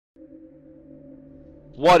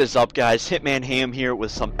What is up, guys? Hitman Ham here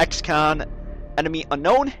with some Xcom Enemy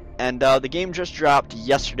Unknown, and the game just dropped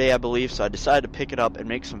yesterday, I believe, so I decided to pick it up and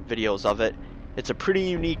make some videos of it. It's a pretty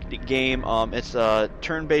unique game. It's a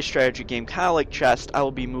turn-based strategy game, kind of like chess. I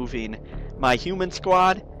will be moving my human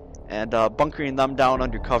squad and bunkering them down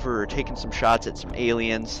undercover or taking some shots at some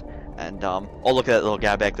aliens. And oh, look at that little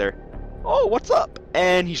guy back there. Oh, what's up?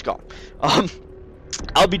 And he's gone.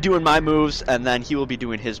 I'll be doing my moves, and then he will be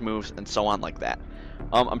doing his moves, and so on like that.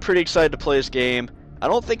 I'm pretty excited to play this game. I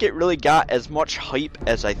don't think it really got as much hype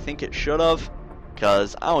as I think it should have,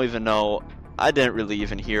 because I don't even know, I didn't really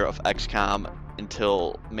even hear of XCOM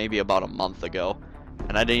until maybe about a month ago,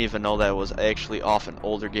 and I didn't even know that it was actually off an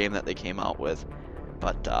older game that they came out with.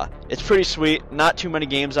 But it's pretty sweet. Not too many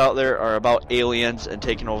games out there are about aliens and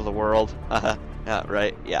taking over the world. Yeah,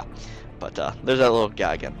 right, yeah. But there's that little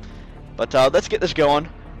guy again. But let's get this going.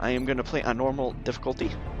 I am going to play on normal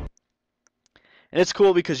difficulty. And it's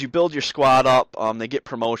cool because you build your squad up, they get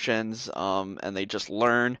promotions, and they just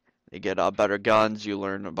learn. They get better guns, you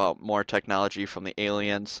learn about more technology from the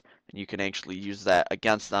aliens, and you can actually use that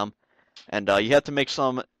against them. And you have to make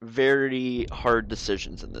some very hard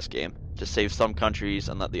decisions in this game to save some countries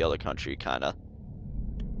and let the other country kind of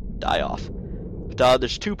die off. But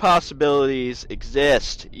there's two possibilities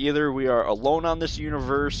exist. Either we are alone on this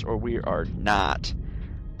universe or we are not.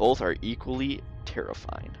 Both are equally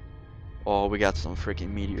terrifying. Oh, we got some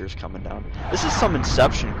freaking meteors coming down. This is some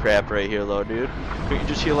Inception crap right here, though, dude. Can't you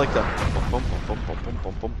just hear like the boom, boom, boom, boom,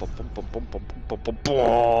 boom, boom, boom, boom, boom, boom, boom, boom, boom,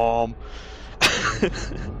 boom.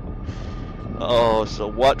 Oh, so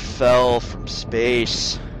what fell from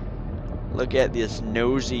space? Look at this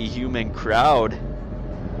nosy human crowd.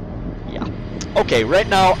 Yeah. Okay, right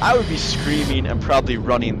now I would be screaming and probably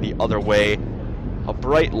running the other way. A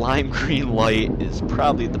bright lime green light is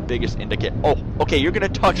probably the biggest indicator. Oh, okay, you're gonna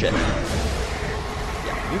touch it.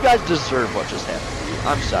 Yeah, you guys deserve what just happened to you.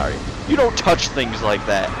 I'm sorry. You don't touch things like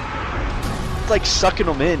that. It's like sucking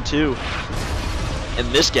them in, too. And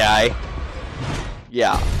this guy,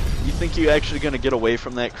 yeah. You think you're actually gonna get away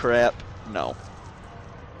from that crap? No.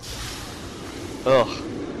 Ugh.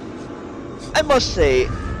 I must say,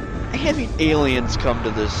 having aliens come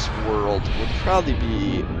to this world would probably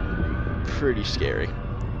be pretty scary.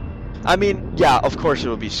 I mean, yeah, of course it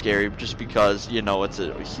would be scary just because, you know, it's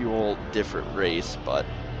a whole different race, but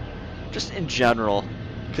just in general.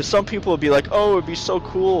 Because some people would be like, oh, it would be so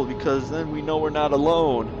cool because then we know we're not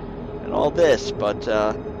alone and all this, but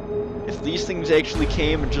if these things actually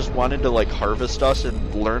came and just wanted to, like, harvest us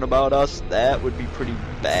and learn about us, that would be pretty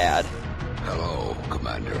bad. Hello,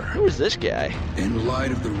 Commander. Who is this guy? In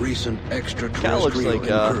light of the recent extraterrestrial looks like,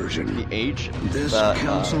 incursion, the agent. this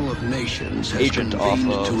Council of Nations has convened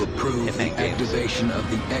to approve the activation of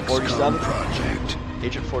the Xcom project.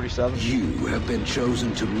 Agent 47? You have been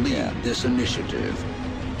chosen to lead this initiative.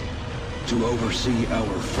 To oversee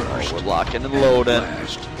our first we're locking and loading.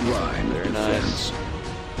 last line Very of nice. defense.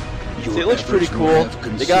 See, it looks pretty cool.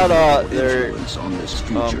 They got their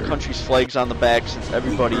country's flags on the back since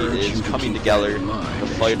everybody is coming together to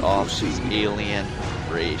fight off this alien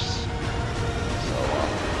race. So,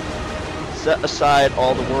 set aside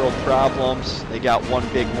all the world problems. They got one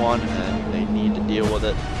big one, and they need to deal with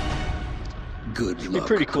it. It'd be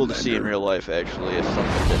pretty cool to see in real life, actually, if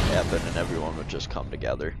something did happen and everyone would just come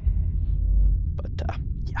together. But,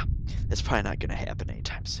 yeah, it's probably not going to happen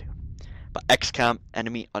anytime soon. But XCOM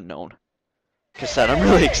Enemy Unknown. Like I said, I'm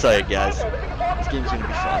really excited, guys. This game's gonna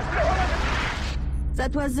be fun.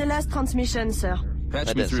 That was the last transmission, sir.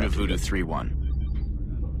 Patch me through to Voodoo 3-1.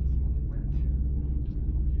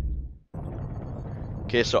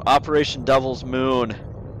 Okay, so Operation Devil's Moon.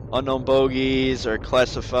 Unknown bogeys are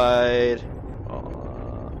classified,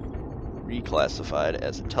 reclassified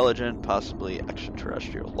as intelligent, possibly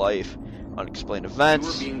extraterrestrial life. Unexplained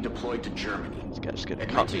events. You were being deployed to Germany. This guy's gonna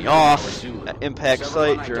cut me off. At impact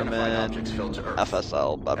site, German,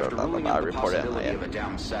 FSL, blah blah blah blah blah. Report it. Of a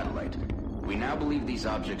downed satellite. We now believe these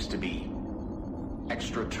objects to be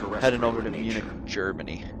extraterrestrial. Heading over to Munich,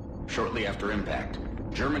 Germany. Shortly after impact,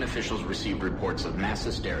 German officials received reports of mass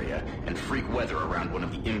hysteria and freak weather around one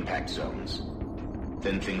of the impact zones.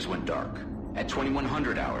 Then things went dark. At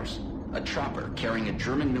 2100 hours. A chopper carrying a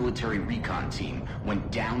German military recon team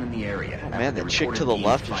went down in the area. Oh man, the chick to the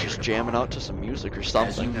left is just jamming out to some music or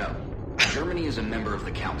something. As you know, Germany is a member of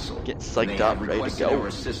the Council. Get psyched up, ready to go. Our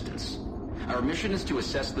assistance. Our mission is to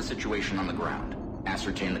assess the situation on the ground,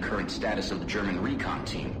 ascertain the current status of the German recon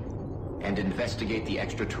team, and investigate the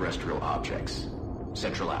extraterrestrial objects.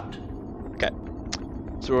 Central out. Okay.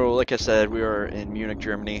 So, like I said, we are in Munich,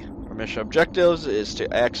 Germany. Our mission objectives is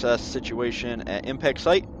to access situation at impact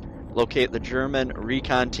site, Locate the German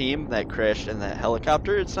recon team that crashed in that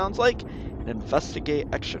helicopter, it sounds like, and investigate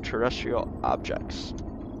extraterrestrial objects.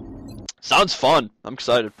 Sounds fun. I'm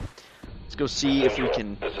excited. Let's go see if we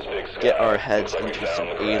can get our heads into some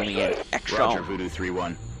alien action. Roger, Voodoo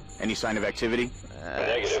 3-1. Any sign of activity?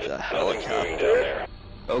 That's the helicopter.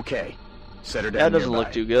 Okay. Set her down. That doesn't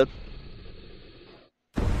look too good.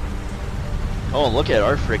 Oh, look at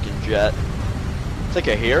our freaking jet. It's like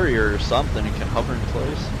a Harrier or something. It can hover in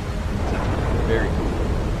place. Very cool.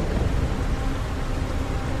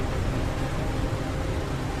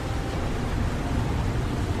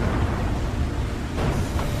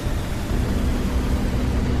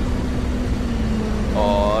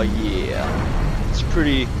 Oh yeah. It's a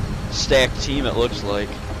pretty stacked team, it looks like.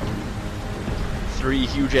 3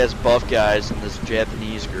 huge ass buff guys and this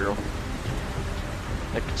Japanese girl.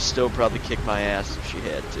 That could still probably kick my ass if she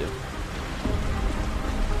had to.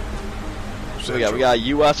 So we got a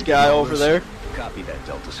US guy over there. Copy that,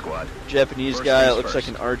 Delta Squad. Japanese First guy, it things looks like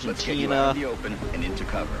first. an Let's get you out Argentina in the open and into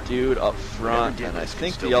cover. dude up front, Whatever did and I this can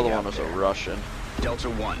think still the other be one out was a there. Russian. Delta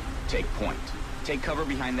 1, take point. Take cover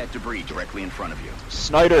behind that debris directly in front of you.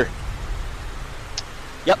 Snyder.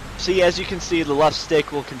 Yep, see, as you can see, the left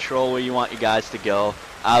stick will control where you want your guys to go.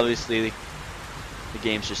 Obviously, the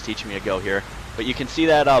game's just teaching me to go here. But you can see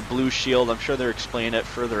that blue shield. I'm sure they're explaining it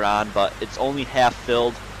further on, but it's only half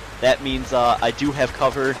filled. That means I do have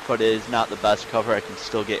cover, but it is not the best cover. I can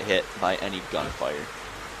still get hit by any gunfire.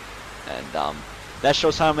 And that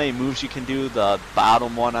shows how many moves you can do. The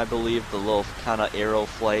bottom one, I believe, the little kind of arrow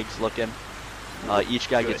flags looking. Each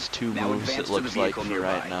guy gets 2 Now moves, advance it to the looks like, vehicle for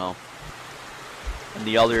nearby. right now. And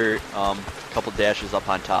the other couple dashes up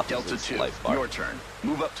on top Delta is 2, its life bar. your turn.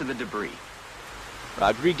 Move up to the debris.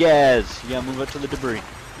 Rodriguez, you gotta move up to the debris.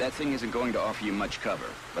 That thing isn't going to offer you much cover,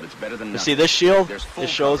 but it's better than You nothing. see this shield? There's full It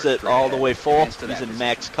shows cover it straight all the ahead. way full. Advance to He's that in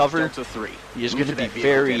max position. cover. Delta 3. He's Move gonna to be that vehicle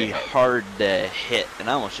very dead ahead. hard to hit, and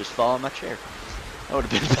I almost just fell on my chair. That would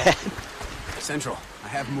have been bad. Central, I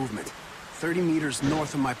have movement. 30 meters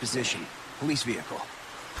north of my position. Police vehicle.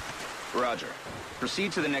 Roger.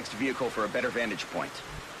 Proceed to the next vehicle for a better vantage point.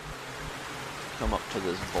 Come up to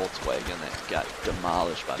this Volkswagen that got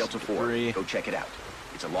demolished by Delta some 4, debris. go check it out.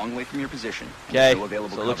 It's a long way from your position. and Okay, no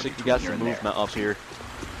available so it looks cover like we between got here some and there. movement up here.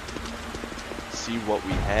 Let's see what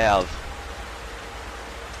we have.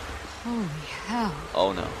 Holy hell.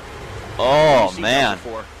 Oh no. Oh See man, Delta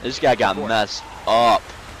 4. this guy got messed up.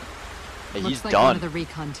 Hey, Looks he's like one done. of the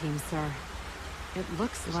recon teams, sir. It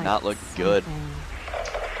looks Does like not look good. something.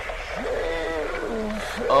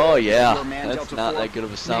 Oh yeah, Your man, that's Delta not 4? that good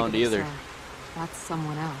of a sound Negative, either. sir. That's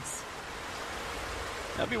someone else.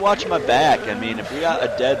 I'll be watching my back. I mean, if we got a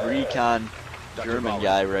dead recon Dr. German Bauer,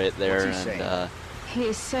 guy right there, what's he and saying? He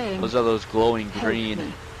is saying those are those glowing green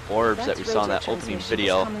me. orbs that we saw in that opening Is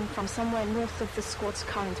video. coming from somewhere north of the squad's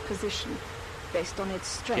current position, based on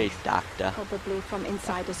its Okay, strength, doctor. probably from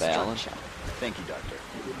inside a Balance. structure. Thank you, Doctor.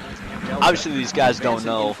 Obviously, these guys don't Advance and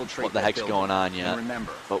know infiltrate what the that heck's building. going on And yet,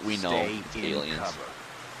 remember, but we know stay it's in aliens. cover.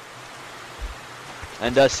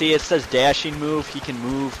 And see, it says dashing move. He can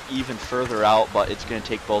move even further out, but it's going to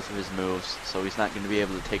take both of his moves, so he's not going to be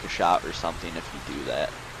able to take a shot or something if you do that.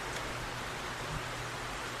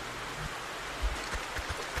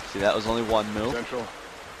 See, that was only one move. Central,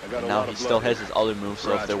 I got And a now lot he of still blood has here. his other move,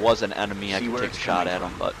 so if there Roger. was an enemy, I See could where take a it's shot coming at him,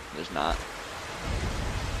 from. but there's not.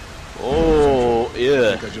 Oh, I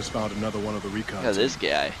yeah. think I just found another one of the recon Look at this team,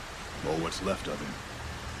 guy. or what's left of him.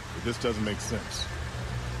 But this doesn't make sense.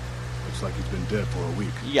 Looks like he's been dead for a week.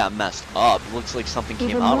 He got messed up. Looks like something came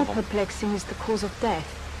Even out more of him. perplexing is the cause of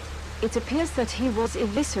death. It appears that he was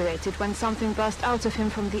eviscerated when something burst out of him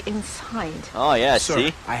from the inside. Oh, yeah, Sir,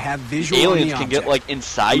 see? I have visual Aliens on the can get, object. like,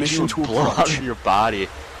 inside you Permission and to blow out approach. of your body.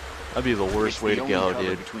 That'd be the worst It's way the to only go, cover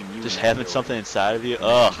dude. between you Just and that having building. something inside of you?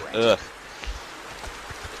 Ugh, ugh.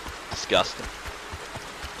 Disgusting.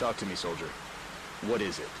 Talk to me, soldier. What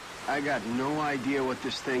is it? I got no idea what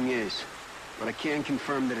this thing is, but I can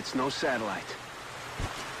confirm that it's no satellite.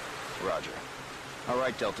 Roger. All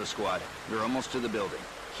right, Delta Squad. You're almost to the building.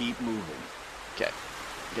 Keep moving. Okay.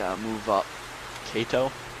 Gotta move up. Kato.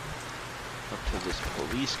 Up to this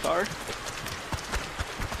police car.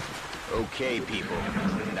 Okay, people.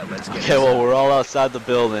 Now let's get Okay, well, inside. we're all outside the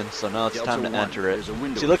building, so now it's Delta time to 1, enter it. there's a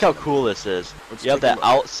window See, look how in front of cool this is. Let's You have take a that look.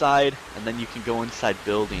 outside, and then you can go inside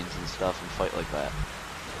buildings and stuff and fight like that.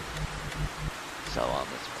 So,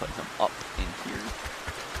 let's put him up in here.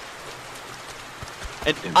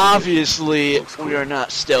 And obviously, we are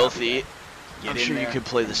not stealthy. Get I'm in sure you there could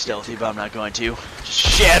play the and get stealthy, to but I'm not going to. Just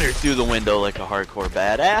shatter through the window like a hardcore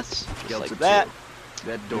badass. Just Delta like that. 2.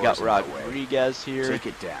 That We door's got in the way. Rodriguez here. Take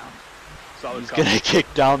it down. Solid He's gonna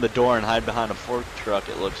kick down the door and hide behind a fork truck,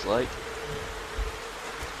 it looks like.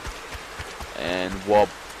 And whoop.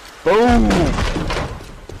 Boom!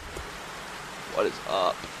 What is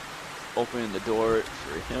up? Opening the door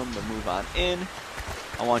for him to move on in.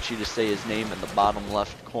 I want you to say his name in the bottom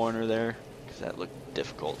left corner there, because that looked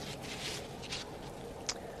difficult.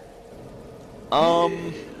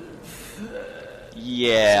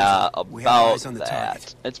 Yeah, about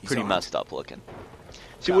that. It's pretty messed up looking.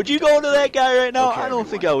 See, would you go to that guy right now? Okay, I don't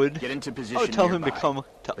think I would. Get into position I would tell him to nearby, come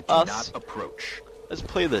to but do us. not approach. Let's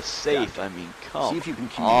play this safe. I mean, come See if you can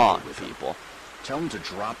on, communicate with him. people. Tell him to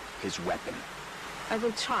drop his weapon. I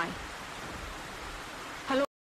will try.